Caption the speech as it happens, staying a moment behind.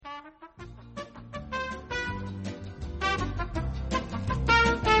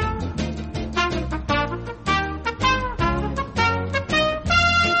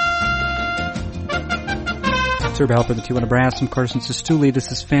Sir Balper, the Tijuana Brass. I'm Carson Sestouli.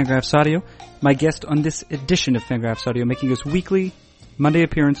 This is Fangraphs Audio. My guest on this edition of Fangraphs Audio, making his weekly Monday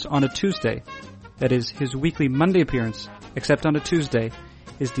appearance on a Tuesday. That is, his weekly Monday appearance, except on a Tuesday,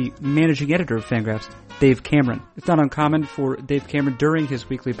 is the managing editor of Fangraphs, Dave Cameron. It's not uncommon for Dave Cameron during his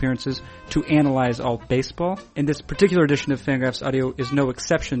weekly appearances to analyze all baseball, and this particular edition of Fangraphs Audio is no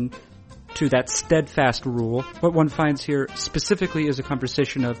exception to that steadfast rule. What one finds here specifically is a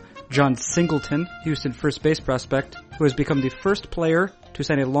conversation of John Singleton, Houston first base prospect, who has become the first player to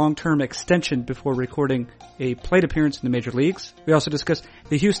sign a long-term extension before recording a plate appearance in the major leagues. We also discuss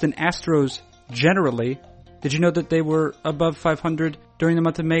the Houston Astros generally. Did you know that they were above 500 during the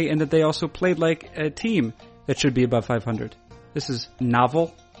month of May and that they also played like a team that should be above 500? This is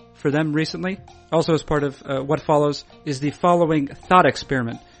novel for them recently. Also, as part of what follows is the following thought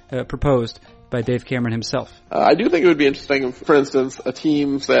experiment proposed by Dave Cameron himself. I do think it would be interesting if, for instance, a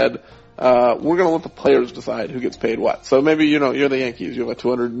team said, we're going to let the players decide who gets paid what. So maybe, you're the Yankees, you have a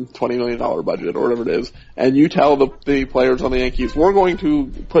 $220 million budget or whatever it is, and you tell the players on the Yankees, we're going to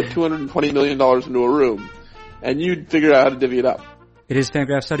put $220 million into a room, and you figure out how to divvy it up. It is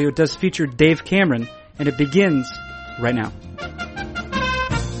Fangraphs Audio. It does feature Dave Cameron, and it begins right now.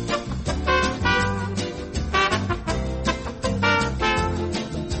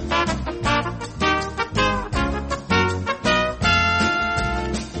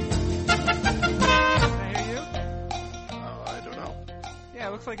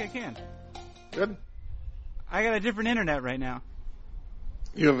 Like I can. Good. I got a different internet right now.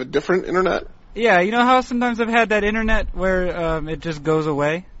 You have a different internet? Yeah, you know how sometimes I've had that internet where it just goes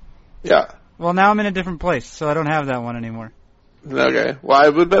away? Yeah. Well, now I'm in a different place, so I don't have that one anymore. Okay. Well, I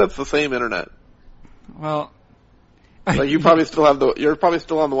would bet it's the same internet. Well, like you're probably still on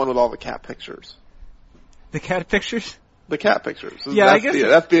the one with all the cat pictures. The cat pictures? The cat pictures. Yeah, I guess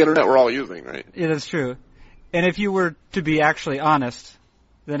that's the internet we're all using, right? Yeah, that's true. And if you were to be actually honest,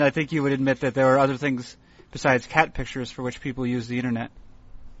 then I think you would admit that there are other things besides cat pictures for which people use the internet.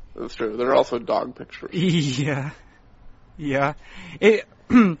 That's true. There are also dog pictures. Yeah. Yeah.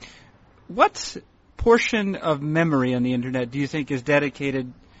 What portion of memory on the internet do you think is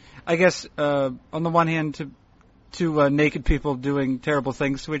dedicated, I guess, on the one hand to naked people doing terrible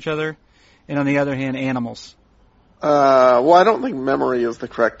things to each other, and on the other hand, animals? Well, I don't think memory is the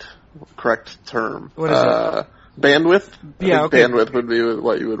correct term. What is it? Bandwidth? Yeah, okay. Bandwidth would be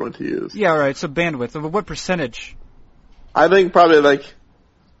what you would want to use. Yeah, right. So bandwidth. What percentage? I think probably like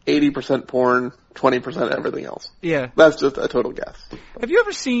 80% porn, 20% everything else. Yeah. That's just a total guess. Have you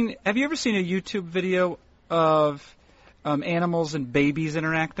ever seen a YouTube video of animals and babies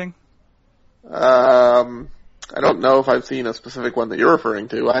interacting? I don't know if I've seen a specific one that you're referring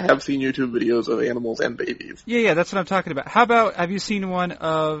to. I have seen YouTube videos of animals and babies. Yeah, that's what I'm talking about. How about, have you seen one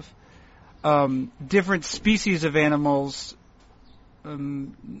of different species of animals,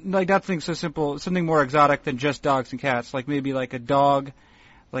 like nothing so simple, something more exotic than just dogs and cats, like maybe like a dog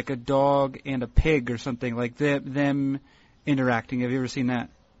and a pig or something, like them interacting. Have you ever seen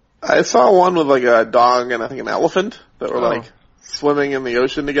that? I saw one with like a dog and I think an elephant that were like swimming in the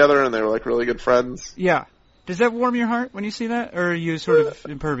ocean together and they were like really good friends. Yeah. Does that warm your heart when you see that, or are you sort of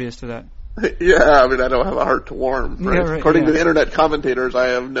impervious to that? Yeah, I mean, I don't have a heart to warm. Right? Yeah, right, According to the internet commentators, I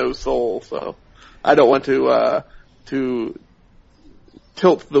have no soul, so I don't want to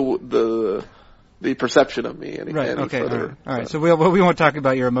tilt the perception of me any further. All right. So we won't talk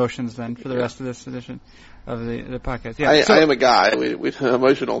about your emotions then for the rest of this edition of the podcast. Yeah, I am a guy. We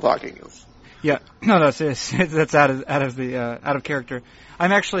emotional talking is. Yeah, no, that's out of character.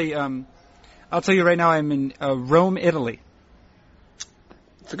 I'm actually, I'll tell you right now, I'm in Rome, Italy.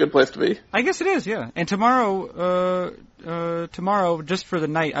 It's a good place to be. I guess it is, yeah. And tomorrow, just for the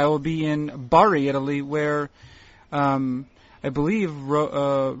night, I will be in Bari, Italy, where I believe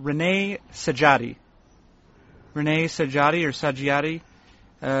Rene Saggiati or Saggiati,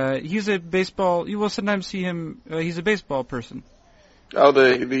 he's a baseball. You will sometimes see him. He's a baseball person. Oh,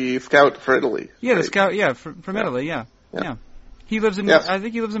 the scout for Italy. Yeah, the scout. Yeah, from Italy. Yeah. He lives in. Yes. I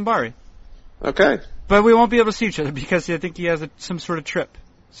think he lives in Bari. Okay. But we won't be able to see each other because I think he has some sort of trip.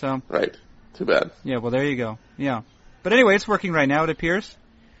 So. Right. Too bad. Yeah. Well, there you go. Yeah. But anyway, it's working right now. It appears.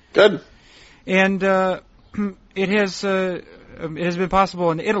 Good. And it has been possible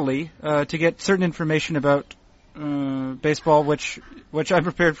in Italy to get certain information about baseball, which I'm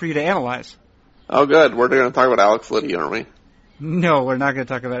prepared for you to analyze. Oh, good. We're going to talk about Alex Liddy, aren't we? No, we're not going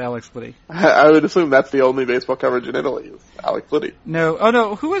to talk about Alex Liddy. I would assume that's the only baseball coverage in Italy is Alex Liddy. No. Oh,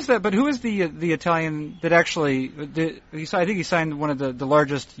 no. Who is that? But who is the Italian that actually... I think he signed one of the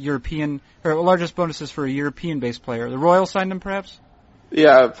largest European... or largest bonuses for a European-based player. The Royals signed him, perhaps?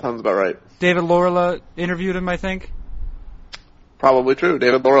 Yeah, that sounds about right. David Laurila interviewed him, I think. Probably true.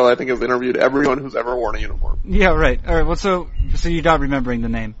 David Laurila, I think, has interviewed everyone who's ever worn a uniform. Yeah, right. All right. Well, so you're not remembering the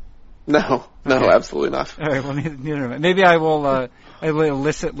name? No, okay. Absolutely not. All right. Well, neither. Maybe I will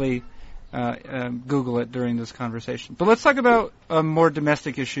illicitly Google it during this conversation. But let's talk about a more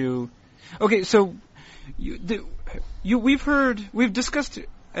domestic issue. Okay, so we've discussed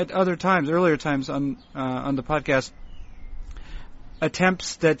at earlier times on the podcast,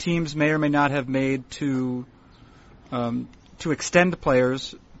 attempts that teams may or may not have made to extend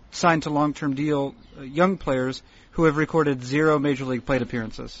players signed to long-term deal, young players who have recorded 0 Major League plate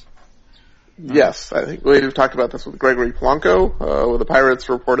appearances. Yes, I think we've talked about this with Gregory Polanco, where the Pirates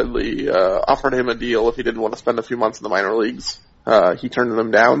reportedly offered him a deal if he didn't want to spend a few months in the minor leagues. He turned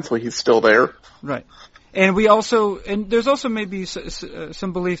them down, so he's still there. Right. And there's also maybe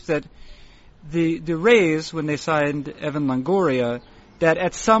some belief that the Rays, when they signed Evan Longoria, that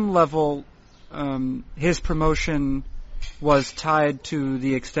at some level his promotion was tied to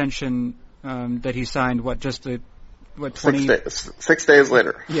the extension that he signed. 20 6 days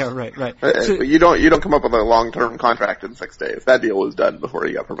later. Yeah, right. So, you don't come up with a long-term contract in 6 days. That deal was done before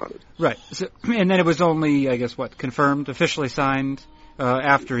he got promoted. Right. So, and then it was only, I guess, confirmed, officially signed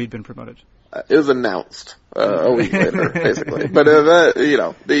after he'd been promoted. It was announced a week later, basically. But it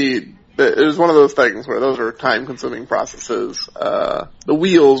was one of those things where those are time-consuming processes. The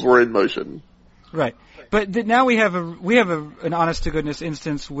wheels were in motion. Right. But now we have an honest-to-goodness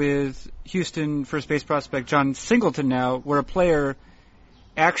instance with Houston first base prospect John Singleton now, where a player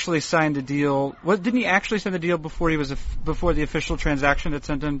actually signed a deal. Didn't he actually sign the deal before the official transaction that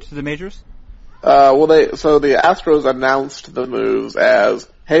sent him to the majors? The Astros announced the moves as,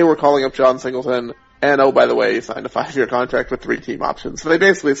 hey, we're calling up John Singleton, and oh, by the way, he signed a 5-year contract with 3 team options. So they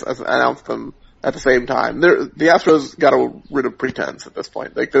basically announced them at the same time. The Astros got rid of pretense at this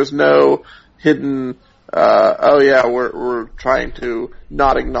point. Like, there's no hidden, we're trying to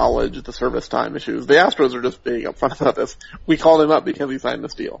not acknowledge the service time issues. The Astros are just being upfront about this. We called him up because he signed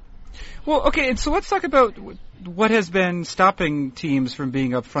this deal. Well, okay, and so let's talk about what has been stopping teams from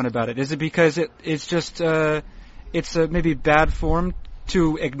being upfront about it. Is it because it's just maybe bad form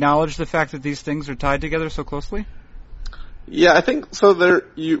to acknowledge the fact that these things are tied together so closely? Yeah, I think so.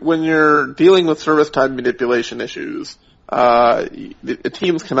 When you're dealing with service time manipulation issues,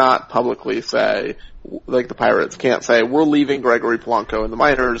 teams cannot publicly say, like the Pirates can't say, we're leaving Gregory Polanco in the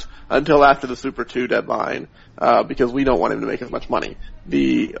minors until after the Super 2 deadline, because we don't want him to make as much money.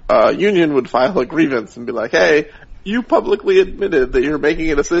 The union would file a grievance and be like, hey, you publicly admitted that you're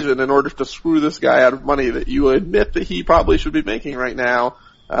making a decision in order to screw this guy out of money that you admit that he probably should be making right now.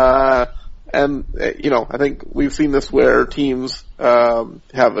 I think we've seen this where teams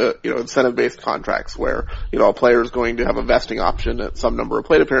have incentive-based contracts where, a player is going to have a vesting option at some number of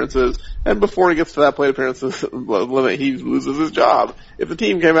plate appearances, and before he gets to that plate appearances limit, he loses his job. If the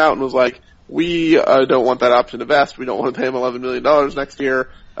team came out and was like, we don't want that option to vest, we don't want to pay him $11 million next year,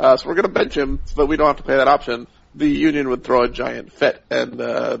 so we're going to bench him so that we don't have to pay that option, the union would throw a giant fit, and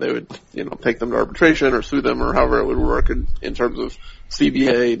they would, take them to arbitration or sue them or however it would work in terms of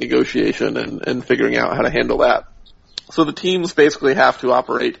CBA negotiation and figuring out how to handle that. So the teams basically have to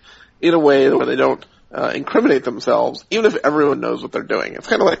operate in a way where they don't incriminate themselves, even if everyone knows what they're doing. It's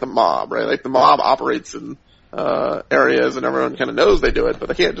kind of like the mob, right? Like the mob operates in areas and everyone kind of knows they do it, but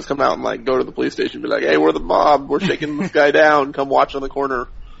they can't just come out and go to the police station and be like, hey, we're the mob, we're shaking this guy down, come watch on the corner.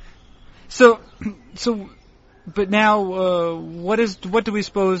 But now, what do we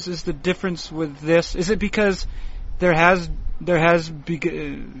suppose is the difference with this? Is it because there has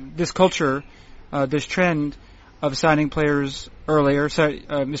this culture, this trend of signing players earlier,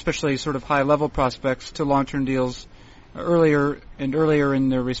 especially sort of high-level prospects to long-term deals earlier in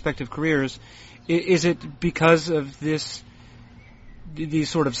their respective careers? Is it because of these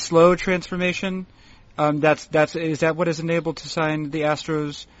sort of slow transformation? Is that what has enabled to sign the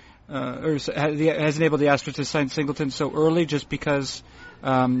Astros? Has enabled the Astros to sign Singleton so early, just because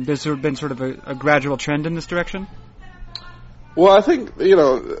there's been sort of a gradual trend in this direction? Well, I think,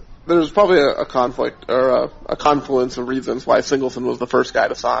 there's probably a conflict or a confluence of reasons why Singleton was the first guy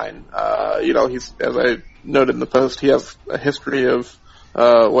to sign. He's, as I noted in the post, he has a history of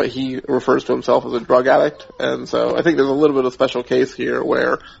what he refers to himself as a drug addict, and so I think there's a little bit of special case here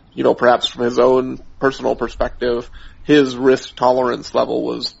where, perhaps from his own personal perspective, his risk tolerance level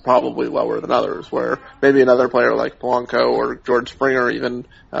was probably lower than others, where maybe another player like Polanco or George Springer, even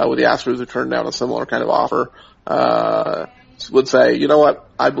with the Astros, who turned down a similar kind of offer, would say, you know what,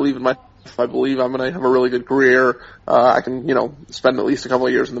 I believe in myself, I believe I'm going to have a really good career, I can, spend at least a couple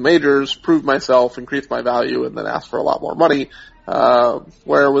of years in the majors, prove myself, increase my value, and then ask for a lot more money.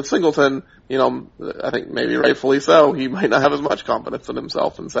 Where with Singleton, I think maybe rightfully so, he might not have as much confidence in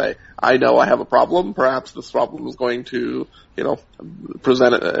himself and say, I know I have a problem. Perhaps this problem is going to,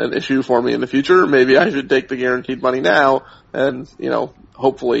 present an issue for me in the future. Maybe I should take the guaranteed money now and,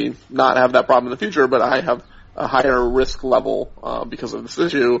 hopefully not have that problem in the future, but I have a higher risk level, because of this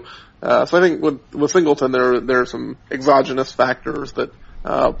issue. So I think with Singleton, there are some exogenous factors that,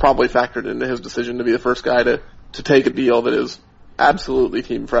 probably factored into his decision to be the first guy to take a deal that is absolutely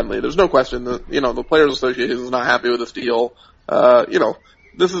team friendly. There's no question that, the Players Association is not happy with this deal.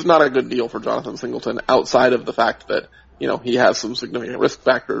 This is not a good deal for Jonathan Singleton outside of the fact that, he has some significant risk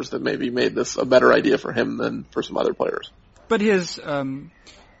factors that maybe made this a better idea for him than for some other players. But his, in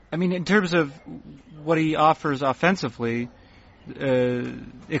terms of what he offers offensively,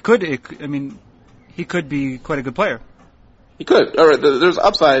 he could be quite a good player. He could. All right, there's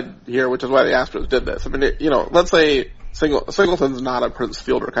upside here, which is why the Astros did this. Let's say Singleton's not a Prince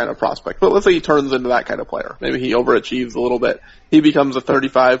Fielder kind of prospect, but let's say he turns into that kind of player. Maybe he overachieves a little bit. He becomes a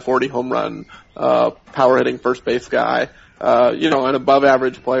 35, 40 home run, power hitting first base guy, an above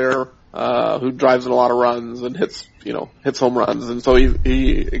average player, who drives in a lot of runs and hits home runs. And so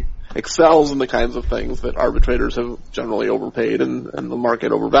he excels in the kinds of things that arbitrators have generally overpaid and the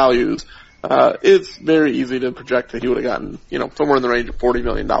market overvalues. It's very easy to project that he would have gotten, somewhere in the range of $40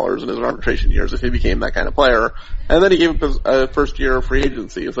 million in his arbitration years if he became that kind of player. And then he gave up his first year of free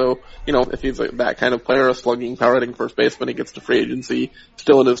agency. So, if he's that kind of player, a slugging, power hitting first baseman, he gets to free agency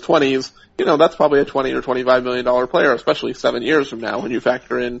still in his 20s, that's probably a $20 or $25 million player, especially 7 years from now when you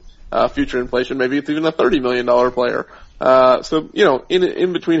factor in future inflation. Maybe it's even a $30 million player. So,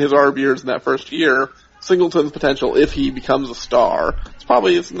 in between his ARB years in that first year, Singleton's potential, if he becomes a star,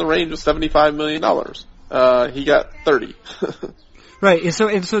 it's in the range of $75 million. He got 30. Right.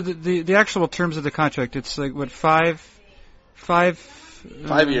 And so the actual terms of the contract, it's like what, 5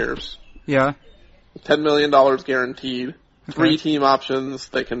 years. Yeah. $10 million guaranteed. Okay. 3 team options.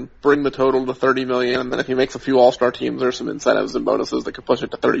 They can bring the total to $30 million. And then if he makes a few all-star teams, there's some incentives and bonuses that could push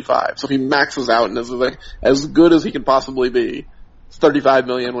it to 35. So if he maxes out and is as good as he can possibly be, it's $35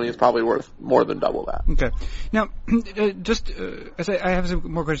 million when he's probably worth more than double that. Okay. Now, I have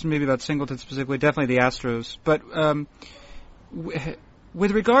some more questions maybe about Singleton specifically, definitely the Astros. But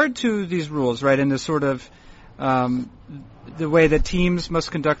with regard to these rules, right, and the sort of the way that teams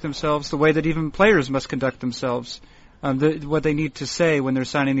must conduct themselves, the way that even players must conduct themselves, what they need to say when they're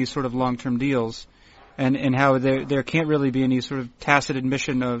signing these sort of long-term deals, and how there can't really be any sort of tacit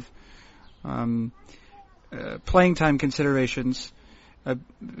admission of playing time considerations.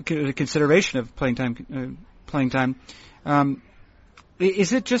 Consideration of playing time.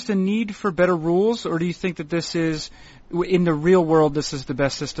 Is it just a need for better rules, or do you think that this is, in the real world, this is the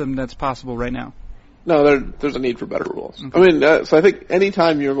best system that's possible right now? No, there's a need for better rules. Okay. So I think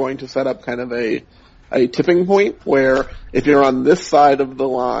anytime you're going to set up kind of a tipping point where if you're on this side of the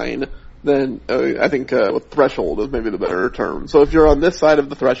line, then I think threshold is maybe the better term. So if you're on this side of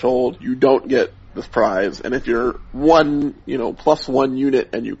the threshold, you don't get this prize, and if you're plus 1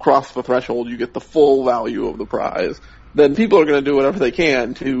 unit and you cross the threshold, you get the full value of the prize. Then people are going to do whatever they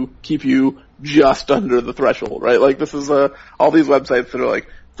can to keep you just under the threshold, right? Like this is all these websites that are like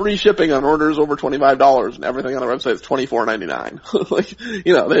free shipping on orders over $25, and everything on the website is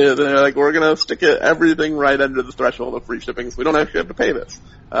 $24.99. They're like, we're going to stick everything right under the threshold of free shipping, so we don't actually have to pay this.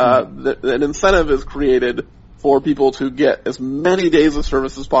 An incentive is created for people to get as many days of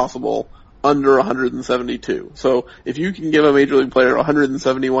service as possible under 172. So if you can give a major league player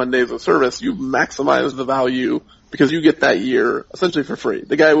 171 days of service, you maximize the value because you get that year essentially for free.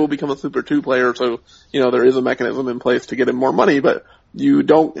 The guy will become a Super 2 player, so, there is a mechanism in place to get him more money, but you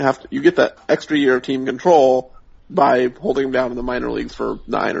get that extra year of team control by holding him down in the minor leagues for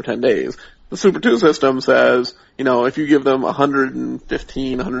 9 or 10 days. The Super 2 system says, if you give them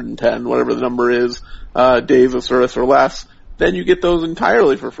 115, 110, whatever the number is, days of service or less, then you get those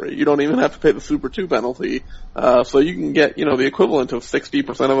entirely for free. You don't even have to pay the Super 2 penalty. So you can get, the equivalent of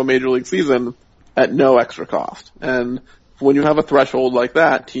 60% of a major league season at no extra cost. And when you have a threshold like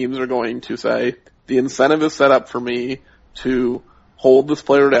that, teams are going to say, the incentive is set up for me to hold this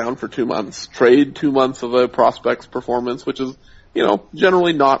player down for 2 months, trade 2 months of a prospect's performance, which is,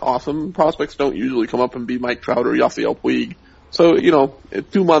 generally not awesome. Prospects don't usually come up and be Mike Trout or Yasiel Puig. So,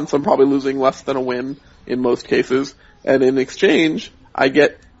 2 months I'm probably losing less than a win in most cases. And in exchange, I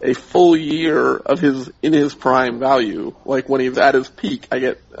get a full year of his prime value. Like when he's at his peak, I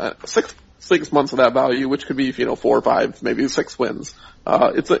get 6 months of that value, which could be 4 or 5, maybe 6 wins.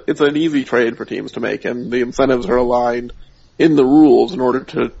 It's an easy trade for teams to make, and the incentives are aligned in the rules in order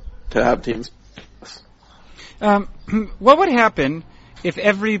to have teams. What would happen if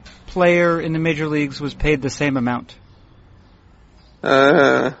every player in the major leagues was paid the same amount?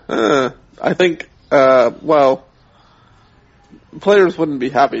 I think, players wouldn't be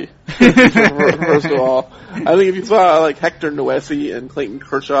happy, first of all. I think if you saw, like, Hector Noesi and Clayton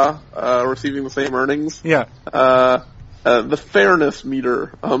Kershaw, receiving the same earnings. Yeah. The fairness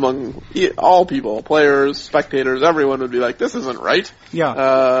meter among all people, players, spectators, everyone would be like, this isn't right.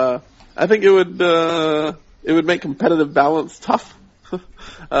 Yeah. I think it would make competitive balance tough.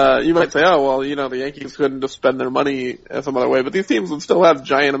 You might say, oh, well, the Yankees couldn't just spend their money some other way, but these teams would still have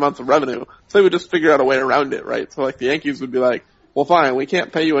giant amounts of revenue, so they would just figure out a way around it, right? So, like, the Yankees would be like, well, fine, we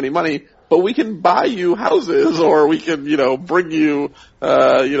can't pay you any money, but we can buy you houses, or we can, bring you,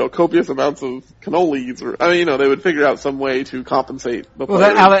 copious amounts of cannolis, or, they would figure out some way to compensate the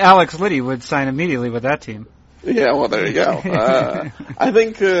players. Well, Alex Liddy would sign immediately with that team. Yeah, well, there you go. I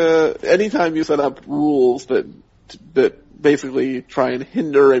think, anytime you set up rules that basically try and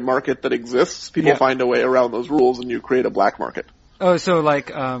hinder a market that exists, people find a way around those rules and you create a black market. Oh, so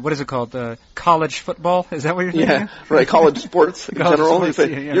like, what is it called? College football? Is that what you're thinking? Yeah, right. College sports in general. Sports, you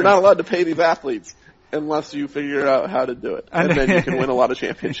say, you're not allowed to pay these athletes unless you figure out how to do it. And then you can win a lot of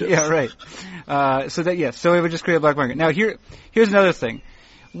championships. Yeah, right. So it would just create a black market. Now here's another thing.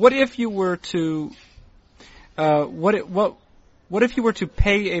 What if you were to, what if you were to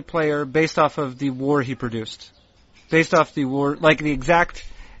pay a player based off of the WAR he produced? Based off the WAR, like the exact,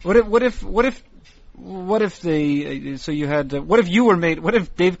 what if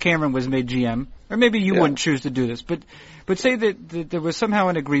Dave Cameron was made GM, or maybe you wouldn't choose to do this, but say that there was somehow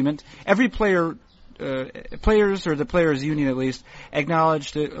an agreement, every player, players or the players union at least,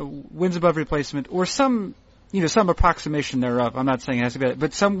 acknowledged wins above replacement, or some approximation thereof. I'm not saying it has to be that,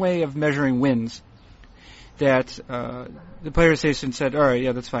 but some way of measuring wins that, the Players Association said, all right,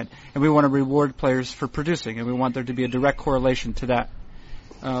 yeah, that's fine. And we want to reward players for producing, and we want there to be a direct correlation to that.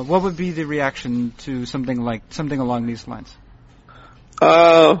 What would be the reaction to something along these lines?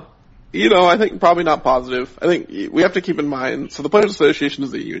 I think probably not positive. I think we have to keep in mind, so the Players Association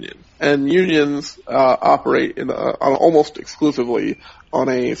is a union, and unions, operate almost exclusively on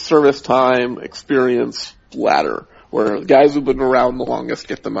a service time experience ladder, where guys who've been around the longest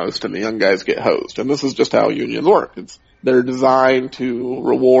get the most and the young guys get hosed. And this is just how unions work. They're designed to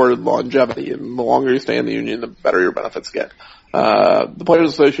reward longevity, and the longer you stay in the union, the better your benefits get. The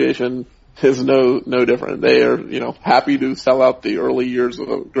Players Association is no different. They are, happy to sell out the early years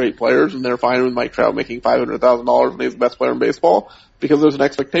of great players, and they're fine with Mike Trout making $500,000 when he's the best player in baseball, because there's an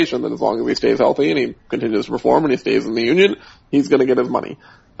expectation that as long as he stays healthy and he continues to perform and he stays in the union, he's gonna get his money.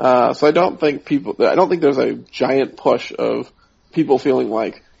 So I don't think there's a giant push of people feeling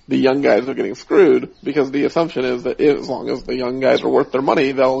like the young guys are getting screwed, because the assumption is that as long as the young guys are worth their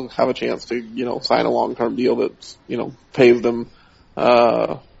money, they'll have a chance to, sign a long-term deal that, pays them,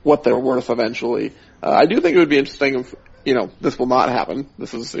 what they're worth eventually. I do think it would be interesting if, this will not happen.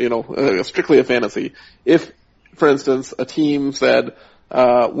 This is, strictly a fantasy. If, for instance, a team said,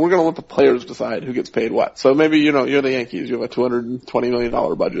 we're going to let the players decide who gets paid what. So maybe, you're the Yankees, you have a $220 million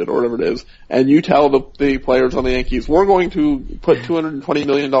budget or whatever it is, and you tell the players on the Yankees, we're going to put $220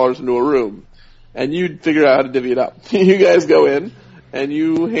 million into a room, and you figure out how to divvy it up. You guys go in, and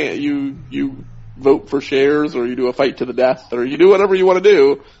you vote for shares, or you do a fight to the death, or you do whatever you want to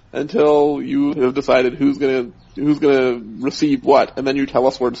do until you have decided who's gonna receive what, and then you tell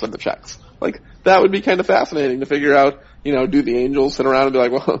us where to send the checks. Like, that would be kind of fascinating to figure out, do the Angels sit around and be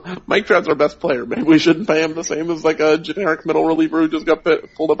like, well, Mike Trout's our best player, maybe we shouldn't pay him the same as like a generic middle reliever who just got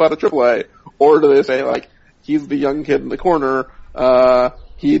pulled up out of AAA? Or do they say, like, he's the young kid in the corner,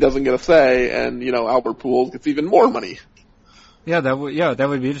 he doesn't get a say, and, Albert Pujols gets even more money? Yeah, that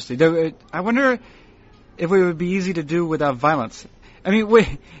would be interesting. I wonder if it would be easy to do without violence. I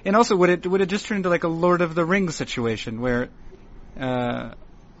mean, and also would it just turn into like a Lord of the Rings situation where there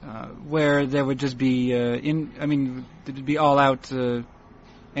would just be there'd be all out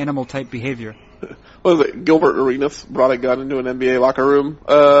animal type behavior. What was it? Gilbert Arenas brought a gun into an NBA locker room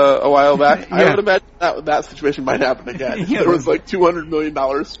a while back. Yeah. I would imagine that situation might happen again. Yeah. There was like $200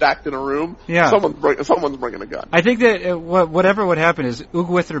 million stacked in a room. Yeah. Someone's bringing a gun. I think that whatever would happen is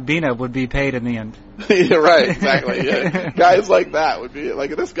Ugueth Urbina would be paid in the end. Yeah, right, exactly. Yeah. Guys like that would be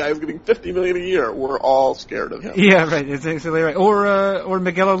like, this guy's getting $50 million a year. We're all scared of him. Yeah, right. It's exactly right. Or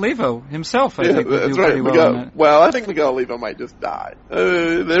Miguel Olivo himself. I think would do pretty well on that. Well, I think Miguel Olivo might just die.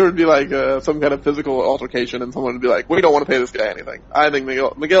 There would be like some kind of physical altercation, and someone would be like, we don't want to pay this guy anything. I think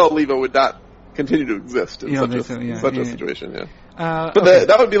Miguel Olivo would not continue to exist in such a situation, yeah. But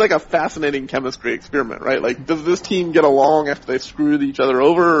that would be like a fascinating chemistry experiment, right? Like, does this team get along after they screwed each other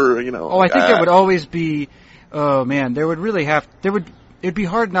over, or, I think there would always be oh man, it'd be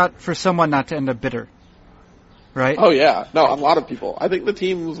hard for someone not to end up bitter. Right? Oh yeah, no, a lot of people. I think the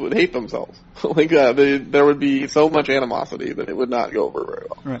teams would hate themselves. There would be so much animosity that it would not go over very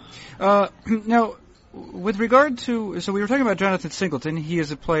well. Right. Now, with regard to, so we were talking about Jonathan Singleton. He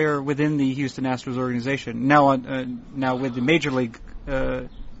is a player within the Houston Astros organization. Now with the major league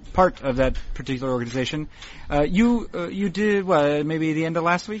part of that particular organization. You did what? Maybe the end of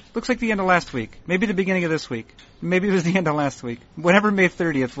last week? Looks like the end of last week. Maybe the beginning of this week. Maybe it was the end of last week. Whenever May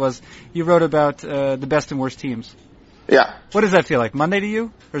 30th was, you wrote about the best and worst teams. Yeah. What does that feel like? Monday to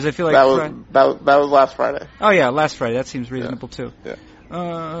you, or does it feel like that was last Friday? Oh yeah, last Friday. That seems reasonable too. Yeah.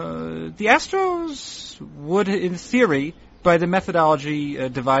 The Astros would, in theory, by the methodology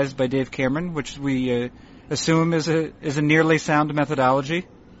devised by Dave Cameron, which we assume is a nearly sound methodology.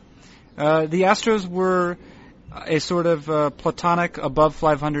 The Astros were a sort of platonic above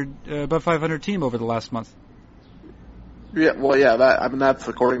 500 team over the last month. Yeah, well, yeah, that's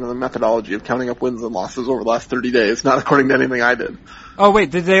according to the methodology of counting up wins and losses over the last 30 days, not according to anything I did. Oh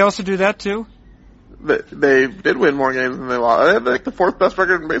wait, did they also do that too? They did win more games than they lost. They had like the fourth best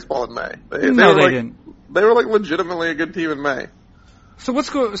record in baseball in May. They didn't. They were like legitimately a good team in May. So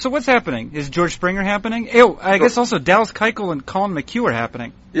what's happening? Is George Springer happening? Oh, I guess also Dallas Keuchel and Colin McHugh are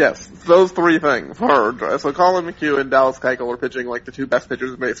happening. Yes, those three things. So Colin McHugh and Dallas Keuchel are pitching like the two best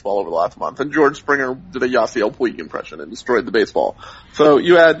pitchers in baseball over the last month, and George Springer did a Yasiel Puig impression and destroyed the baseball. So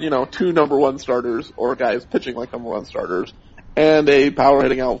you had, two number one starters, or guys pitching like number one starters, and a power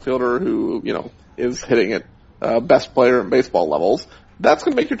hitting outfielder who, is hitting at best player in baseball levels. That's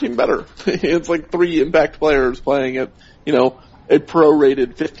going to make your team better. It's like three impact players playing at, a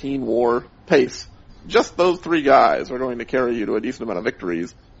prorated 15 WAR pace. Just those three guys are going to carry you to a decent amount of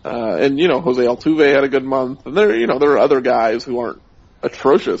victories. And Jose Altuve had a good month, and there are other guys who aren't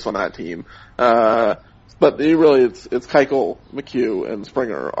atrocious on that team. But it's Keuchel, McHugh, and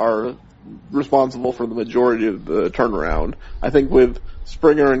Springer are responsible for the majority of the turnaround. I think with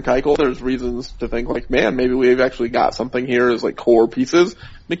Springer and Keuchel, there's reasons to think like, man, maybe we've actually got something here as like core pieces.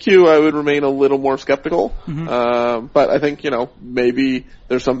 McHugh, I would remain a little more skeptical. Mm-hmm. But I think, maybe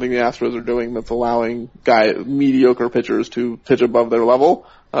there's something the Astros are doing that's allowing mediocre pitchers to pitch above their level.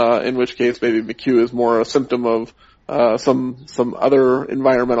 In which case maybe McHugh is more a symptom of, some other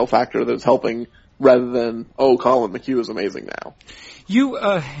environmental factor that's helping rather than, Colin McHugh is amazing now. You,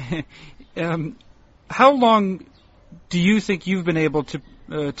 how long do you think you've been able to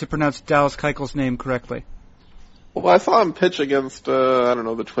pronounce Dallas Keuchel's name correctly? Well, I saw him pitch against,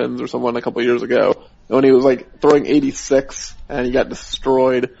 the Twins or someone a couple years ago when he was like throwing 86 and he got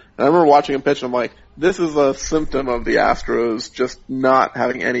destroyed. And I remember watching him pitch and I'm like, this is a symptom of the Astros just not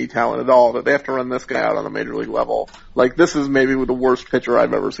having any talent at all, that they have to run this guy out on a major league level. Like, this is maybe the worst pitcher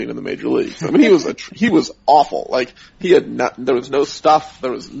I've ever seen in the major leagues. I mean, he was awful. Like, there was no stuff,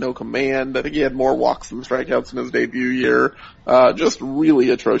 there was no command. I think he had more walks than strikeouts in his debut year. Just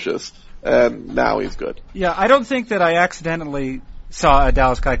really atrocious. And now he's good. Yeah, I don't think that I accidentally saw a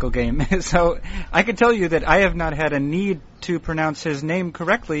Dallas Keuchel game. So I can tell you that I have not had a need to pronounce his name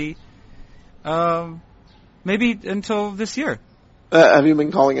correctly maybe until this year. Have you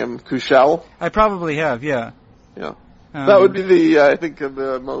been calling him Kushel? I probably have, yeah. Yeah. That would be I think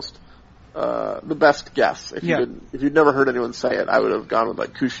the most, the best guess. If you'd never heard anyone say it, I would have gone with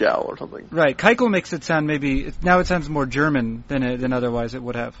like Kushel or something. Right. Keuchel makes it sound now it sounds more German than otherwise it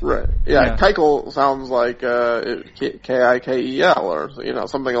would have. Right. Yeah. Keuchel sounds like, Kikel or,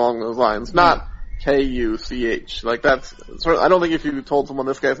 something along those lines. Not Kuch. Like I don't think if you told someone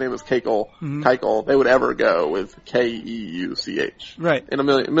this guy's name is Keuchel, they would ever go with Keuch. Right. In a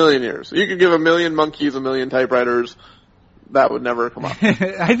million years. You could give a million monkeys a million typewriters, that would never come up.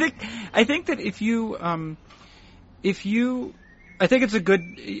 I think that I think it's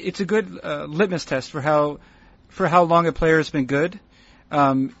a good litmus test for how long a player has been good,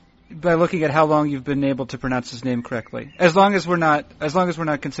 by looking at how long you've been able to pronounce his name correctly. As long as we're not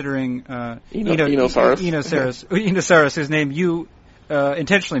considering Eno Saris, whose name you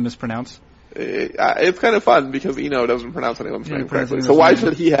intentionally mispronounce. It's kind of fun because Eno doesn't pronounce anyone's name correctly. So why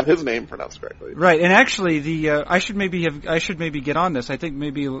should he have his name pronounced correctly? Right, and actually, I should maybe get on this. I think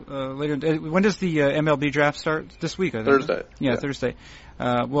maybe later. When does the MLB draft start? This week, I think. Thursday. Yeah, Thursday.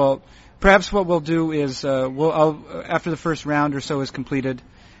 Well, perhaps what we'll do is after the first round or so is completed,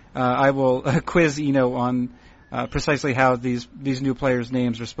 I will quiz Eno on precisely how these new players'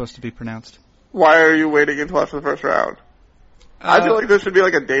 names are supposed to be pronounced. Why are you waiting until after the first round? I feel like there should be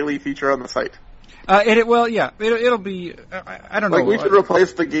like a daily feature on the site. It'll be. I don't know. Like we should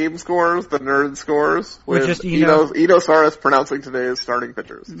replace the game scores, the nerd scores, with just Enosaurus pronouncing today's starting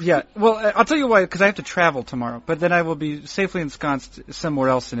pitchers. Yeah, well, I'll tell you why, because I have to travel tomorrow, but then I will be safely ensconced somewhere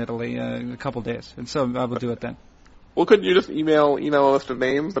else in Italy in a couple days, and so I will do it then. Well, couldn't you just email Eno a list of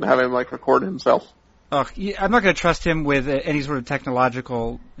names and have him record himself? Oh, I'm not going to trust him with any sort of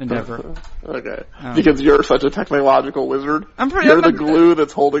technological endeavor. Okay. Because you're such a technological wizard. You're the glue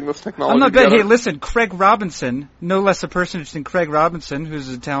that's holding this technology I'm not together. Hey, listen, Craig Robinson, no less a personage than Craig Robinson, who's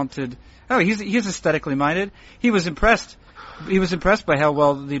a talented... Oh, he's aesthetically minded. He was impressed. He was impressed by how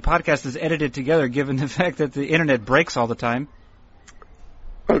well the podcast is edited together, given the fact that the internet breaks all the time.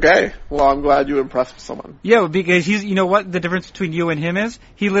 Okay. Well, I'm glad you impressed someone. Yeah, because you know what the difference between you and him is?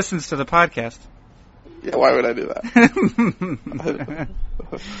 He listens to the podcast. Yeah, why would I do that?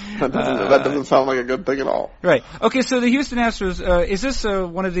 that doesn't sound like a good thing at all. Right. Okay, so the Houston Astros, is this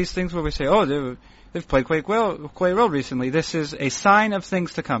one of these things where we say, oh, they've played quite well recently. This is a sign of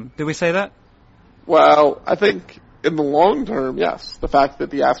things to come. Did we say that? Well, I think in the long term, yes. The fact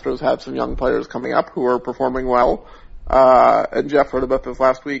that the Astros have some young players coming up who are performing well, and Jeff wrote about this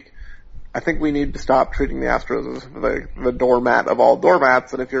last week, I think we need to stop treating the Astros as the doormat of all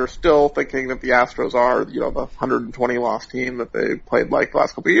doormats, and if you're still thinking that the Astros are, the 120 loss team that they played like the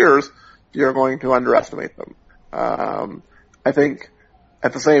last couple of years, you're going to underestimate them. I think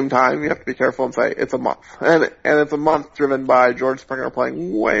at the same time, you have to be careful and say it's a month. And it's a month driven by George Springer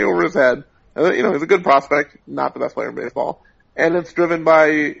playing way over his head. He's a good prospect, not the best player in baseball. And it's driven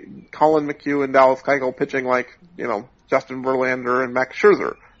by Colin McHugh and Dallas Keuchel pitching like, Justin Verlander and Max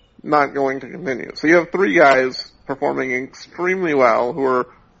Scherzer. Not going to continue. So you have three guys performing extremely well who are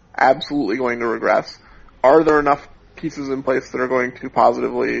absolutely going to regress. Are there enough pieces in place that are going to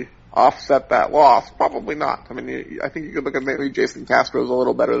positively offset that loss? Probably not. I mean, I think you could look at maybe Jason Castro's a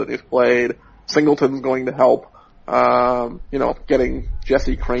little better than he's played. Singleton's going to help. Getting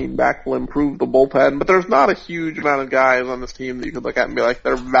Jesse Crane back will improve the bullpen, but there's not a huge amount of guys on this team that you could look at and be like,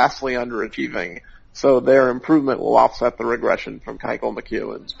 they're vastly underachieving. So their improvement will offset the regression from Keuchel,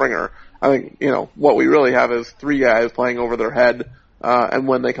 McHugh, and Springer. I think, what we really have is three guys playing over their head, and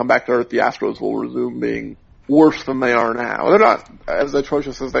when they come back to earth, the Astros will resume being worse than they are now. They're not as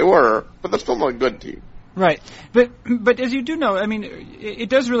atrocious as they were, but they're still not a good team. Right. But as you do know, I mean, it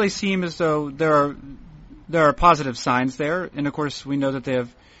does really seem as though there are positive signs there, and of course we know that they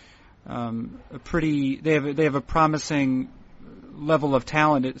have they have a promising level of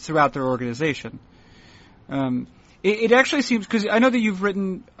talent throughout their organization. It actually seems, because I know that you've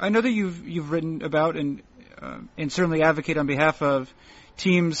written about and certainly advocate on behalf of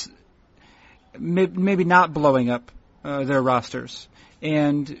teams maybe not blowing up their rosters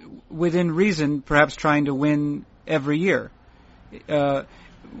and within reason perhaps trying to win every year. The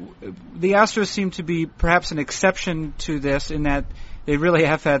Astros seem to be perhaps an exception to this in that they really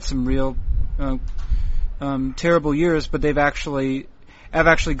have had some real terrible years, but they've actually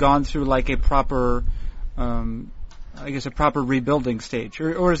gone through like a proper a proper rebuilding stage,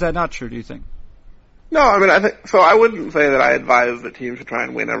 or is that not true, do you think? No, I mean, I think, so I wouldn't say that I advise that teams should try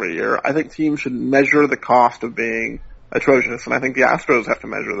and win every year. I think teams should measure the cost of being atrocious, and I think the Astros have to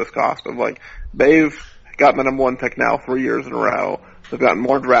measure this cost of, they've gotten the number one pick now 4 years in a row. They've gotten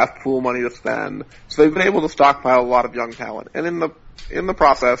more draft pool money to spend, so they've been able to stockpile a lot of young talent. And in the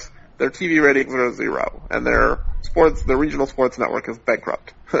process, their TV ratings are 0, and their regional sports network is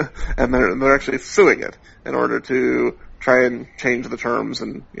bankrupt. And they're actually suing it in order to try and change the terms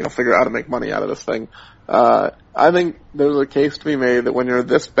and, figure out how to make money out of this thing. I think there's a case to be made that when you're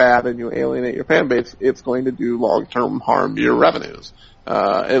this bad and you alienate your fan base, it's going to do long-term harm to your revenues.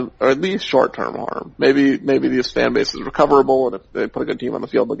 Or at least short-term harm. Maybe these fan base is recoverable, and if they put a good team on the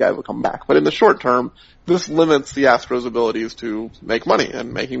field, the guys will come back. But in the short term, this limits the Astros' abilities to make money,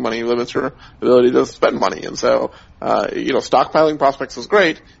 and making money limits your ability to spend money. And so, stockpiling prospects is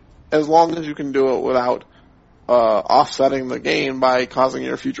great, as long as you can do it without offsetting the gain by causing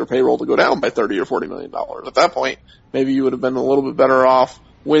your future payroll to go down by $30 or $40 million. At that point, maybe you would have been a little bit better off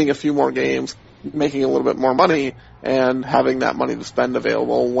winning a few more games, making a little bit more money, and having that money to spend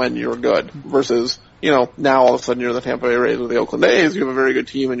available when you're good. Versus, now all of a sudden you're the Tampa Bay Rays or the Oakland A's, you have a very good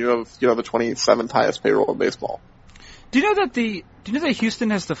team, and you have, the 27th highest payroll in baseball. Do you know that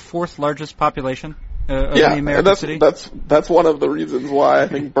Houston has the fourth largest population of the American city? That's one of the reasons why I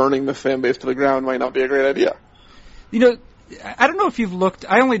think burning the fan base to the ground might not be a great idea. I don't know if you've looked.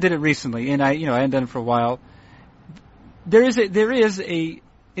 I only did it recently, and I hadn't done it for a while. There is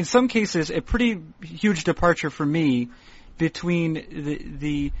in some cases, a pretty huge departure for me between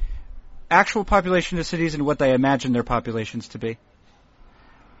the actual population of cities and what they imagine their populations to be.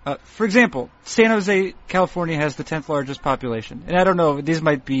 For example, San Jose, California has the 10th largest population. And I don't know, I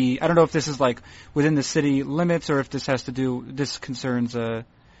don't know if this is like within the city limits or if this concerns, the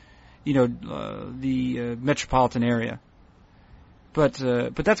metropolitan area. But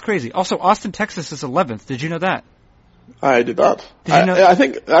that's crazy. Also, Austin, Texas is 11th. Did you know that? I did not. I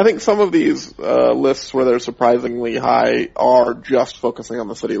think some of these lists where they're surprisingly high are just focusing on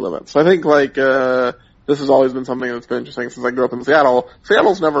the city limits. I think this has always been something that's been interesting since I grew up in Seattle.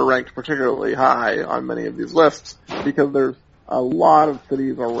 Seattle's never ranked particularly high on many of these lists because there's a lot of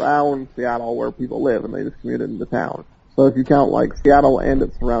cities around Seattle where people live and they just commute into town. So if you count like Seattle and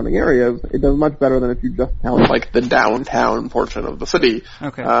its surrounding areas, it does much better than if you just count like the downtown portion of the city.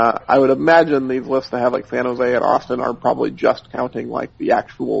 Okay. I would imagine these lists that have like San Jose and Austin are probably just counting like the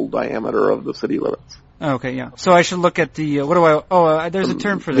actual diameter of the city limits. Okay, yeah. So I should look at the, there's a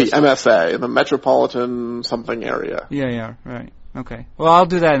term for this. The MSA, the Metropolitan something area. Yeah, right. Okay. Well, I'll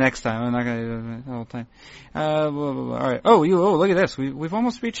do that next time. I'm not going to do that the whole time. All right. Look at this. We've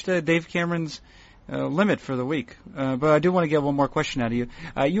almost reached Dave Cameron's limit for the week. But I do want to get one more question out of you.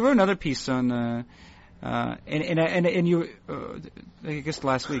 You wrote another piece on, and you, I guess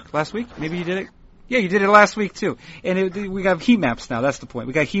last week. Last week? Maybe you did it? Yeah, you did it last week too. And we got heat maps now. That's the point.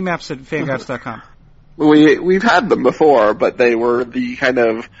 We got heat maps at Fangraphs.com. We've had them before, but they were the kind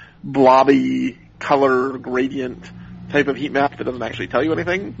of blobby color gradient type of heat map that doesn't actually tell you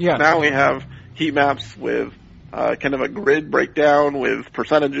anything. Yeah. Now we have heat maps with kind of a grid breakdown with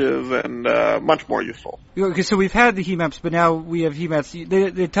percentages and much more useful. Okay, so we've had the heat maps, but now we have heat maps.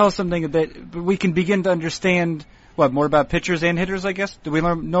 They tell us something that we can begin to understand. What, more about pitchers and hitters, I guess? Do we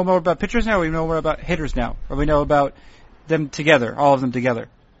know more about pitchers now, or we know more about hitters now? Or we know about them together, all of them together?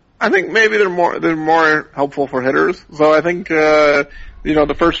 I think maybe they're more helpful for hitters. So I think,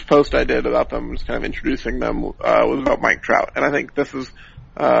 the first post I did about them, just kind of introducing them, was about Mike Trout. And I think this is,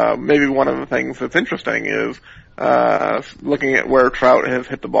 maybe one of the things that's interesting is, looking at where Trout has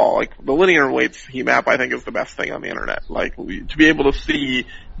hit the ball. Like, the linear weights heat map, I think, is the best thing on the internet. Like, to be able to see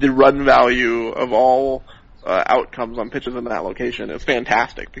the run value of all, outcomes on pitches in that location is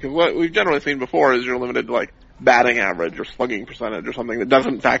fantastic. Because what we've generally seen before is you're limited to, like, batting average or slugging percentage or something that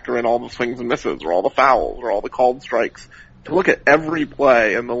doesn't factor in all the swings and misses or all the fouls or all the called strikes. To look at every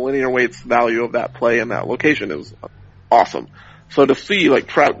play and the linear weights value of that play in that location is awesome. So to see like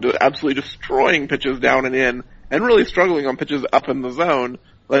Trout absolutely destroying pitches down and in and really struggling on pitches up in the zone,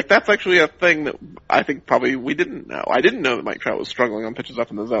 like that's actually a thing that I think probably we didn't know. I didn't know that Mike Trout was struggling on pitches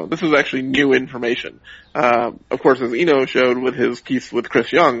up in the zone. This is actually new information. Of course, as Eno showed with his piece with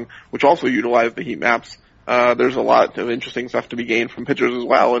Chris Young, which also utilized the heat maps, there's a lot of interesting stuff to be gained from pitchers as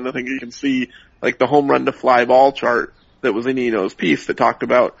well. And I think you can see like the home run to fly ball chart that was in Eno's piece that talked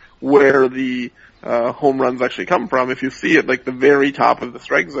about where the home runs actually come from. If you see it like the very top of the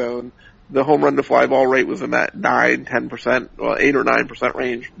strike zone, the home run to fly ball rate was in that 9-10%, well, 8 or 9%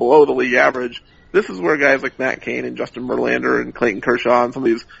 range below the league average. This is where guys like Matt Cain and Justin Verlander and Clayton Kershaw and some of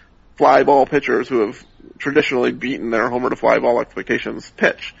these fly ball pitchers who have traditionally beaten their homer to fly ball expectations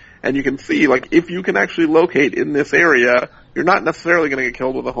pitch. And you can see, like, if you can actually locate in this area, you're not necessarily going to get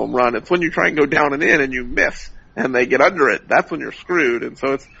killed with a home run. It's when you try and go down and in and you miss and they get under it, that's when you're screwed. And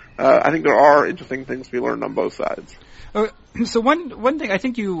so it's, I think there are interesting things to be learned on both sides. So one thing, I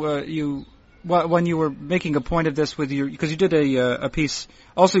think you when you were making a point of this with your, because you did a piece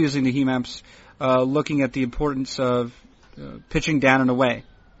also using the heat maps, looking at the importance of pitching down and away.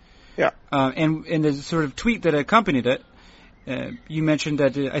 Yeah. And the sort of tweet that accompanied it, you mentioned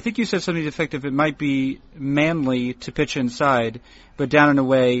that I think you said something effective. It might be manly to pitch inside, but down and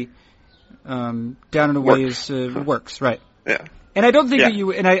away Works. Works, right? Yeah. And I don't think that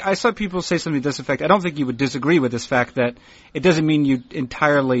you, and I saw people say something to this effect. I don't think you would disagree with this fact that it doesn't mean you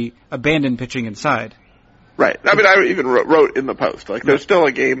entirely abandon pitching inside. Right. I mean, I even wrote in the post, like, there's still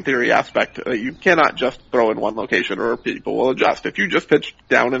a game theory aspect that you cannot just throw in one location or people will adjust. If you just pitched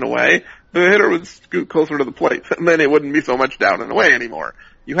down and away, the hitter would scoot closer to the plate, and then it wouldn't be so much down and away anymore.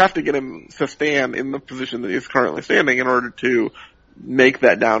 You have to get him to stand in the position that he's currently standing in order to make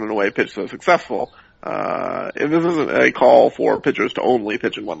that down and away pitch so successful. And this isn't a call for pitchers to only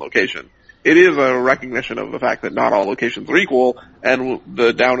pitch in one location. It is a recognition of the fact that not all locations are equal, and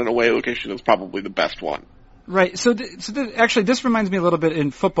the down and away location is probably the best one. Right. So actually, this reminds me a little bit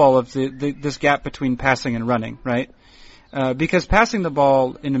in football of this gap between passing and running, right? Because passing the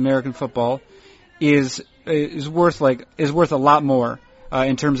ball in American football is worth a lot more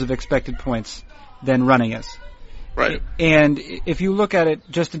in terms of expected points than running is. Right. And if you look at it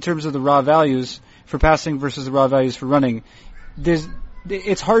just in terms of the raw values for passing versus the raw values for running,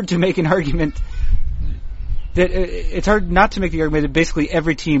 it's hard to make an argument that it's hard not to make the argument that basically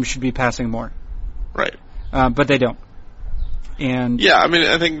every team should be passing more. Right. But they don't. And yeah, I mean,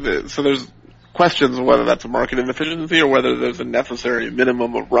 I think so there's questions of whether that's a market inefficiency or whether there's a necessary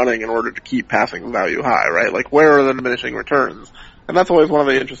minimum of running in order to keep passing value high, right? Like, where are the diminishing returns? And that's always one of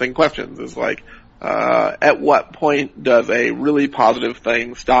the interesting questions is like, at what point does a really positive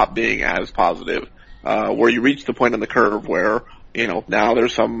thing stop being as positive, where you reach the point in the curve where, now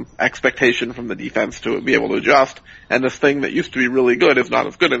there's some expectation from the defense to be able to adjust, and this thing that used to be really good is not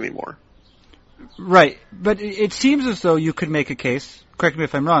as good anymore. Right. But it seems as though you could make a case, correct me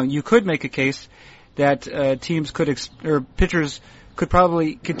if I'm wrong, you could make a case that teams could, or pitchers could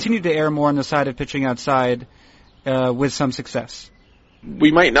probably continue to err more on the side of pitching outside with some success.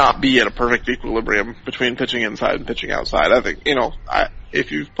 We might not be at a perfect equilibrium between pitching inside and pitching outside. I think,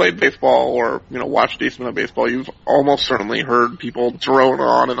 if you've played baseball or, watched a decent amount of baseball, you've almost certainly heard people drone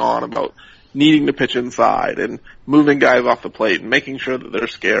on and on about needing to pitch inside and moving guys off the plate and making sure that they're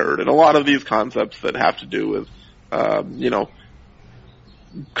scared. And a lot of these concepts that have to do with, kind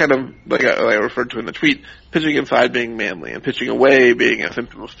of like I referred to in the tweet, pitching inside being manly and pitching away being a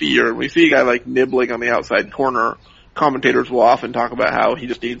symptom of fear. And we see a guy like nibbling on the outside corner. Commentators will often talk about how he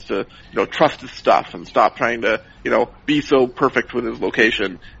just needs to, trust his stuff and stop trying to, be so perfect with his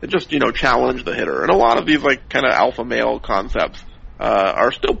location and just, challenge the hitter. And a lot of these like kind of alpha male concepts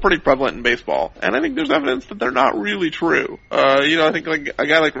are still pretty prevalent in baseball. And I think there's evidence that they're not really true. I think like a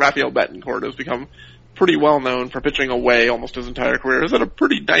guy like Rafael Betancourt has become pretty well known for pitching away almost his entire career. He's had a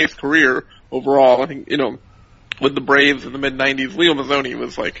pretty nice career overall. I think, with the Braves in the mid-90s, Leo Mazzoni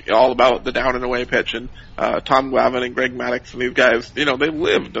was like all about the down and away pitch, and Tom Glavine and Greg Maddux and these guys, they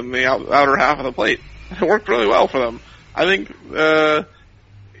lived in the outer half of the plate. It worked really well for them. I think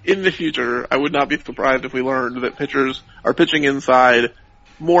in the future, I would not be surprised if we learned that pitchers are pitching inside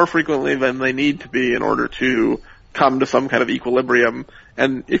more frequently than they need to be in order to come to some kind of equilibrium.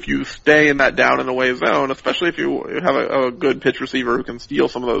 And if you stay in that down and away zone, especially if you have a good pitch receiver who can steal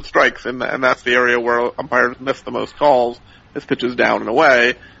some of those strikes, and that's the area where umpires miss the most calls, is pitches down and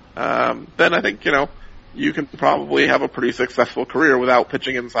away, then I think, you can probably have a pretty successful career without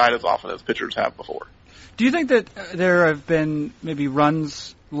pitching inside as often as pitchers have before. Do you think that there have been maybe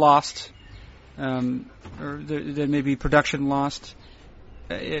runs lost, or there may be production lost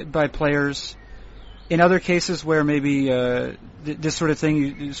by players in other cases where maybe this sort of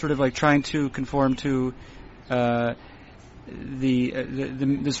thing, sort of like trying to conform to the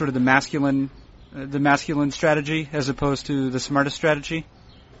sort of the masculine strategy as opposed to the smartest strategy?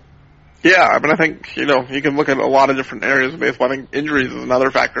 Yeah, I mean, I think, you can look at a lot of different areas of baseball. I think injuries is another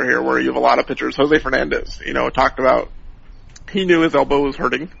factor here where you have a lot of pitchers. Jose Fernandez, talked about he knew his elbow was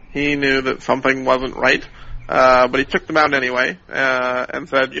hurting. He knew that something wasn't right, but he took the mound anyway, and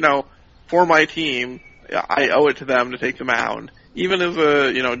said, for my team, I owe it to them to take the mound. Even as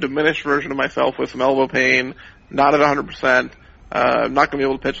a, diminished version of myself with some elbow pain, not at 100%, I'm not going to be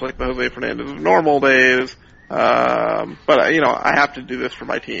able to pitch like the Jose Fernandez of normal days, but, I have to do this for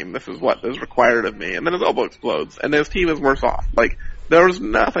my team. This is what is required of me. And then his elbow explodes, and his team is worse off. Like, there was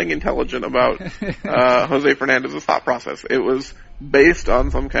nothing intelligent about Jose Fernandez's thought process. It was based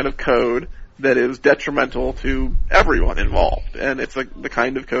on some kind of code that is detrimental to everyone involved. And it's the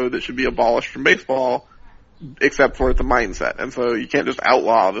kind of code that should be abolished from baseball, except for it's a mindset. And so you can't just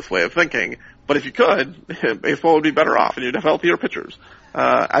outlaw this way of thinking. But if you could, baseball would be better off and you'd have healthier pitchers.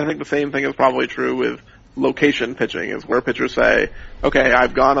 I think the same thing is probably true with location pitching, is where pitchers say, okay,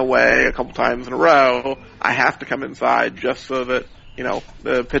 I've gone away a couple times in a row, I have to come inside just so that,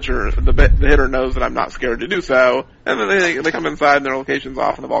 the pitcher, the hitter knows that I'm not scared to do so, and then they come inside and their location's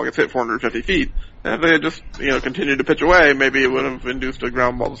off and the ball gets hit 450 feet. And if they had just, continued to pitch away, maybe it would have induced a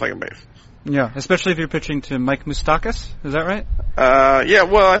ground ball to second base. Yeah, especially if you're pitching to Mike Moustakas, is that right? Yeah,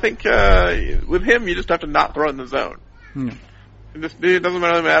 well, I think, with him, you just have to not throw in the zone. Yeah. It doesn't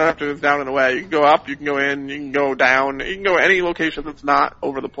really matter after it's down and away. You can go up, you can go in, you can go down, you can go any location that's not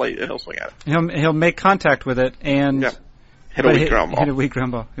over the plate and he'll swing at it. He'll make contact with it and hit a weak ground ball. Hit a weak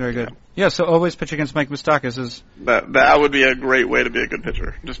ground ball. Very good. Yeah, so always pitch against Mike Moustakas is... That would be a great way to be a good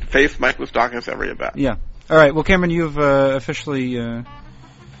pitcher. Just face Mike Moustakas every at bat. Yeah. All right. Well, Cameron, you've officially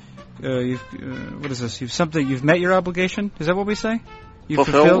what is this? You've met your obligation. Is that what we say? You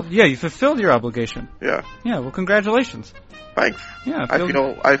fulfilled? Yeah, you fulfilled your obligation. Yeah. Yeah. Well, congratulations. Thanks. Yeah.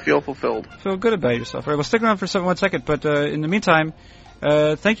 I feel fulfilled. Feel good about yourself. All right. Well, stick around for 1 second, but in the meantime,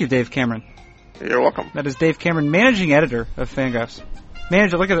 thank you, Dave Cameron. You're welcome. That is Dave Cameron, managing editor of Fangraphs.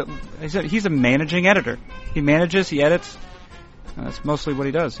 Look at it. He's a managing editor. He manages. He edits. That's mostly what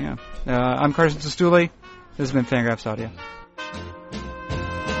he does. Yeah. I'm Carson Cistulli. This has been Fangraphs Audio.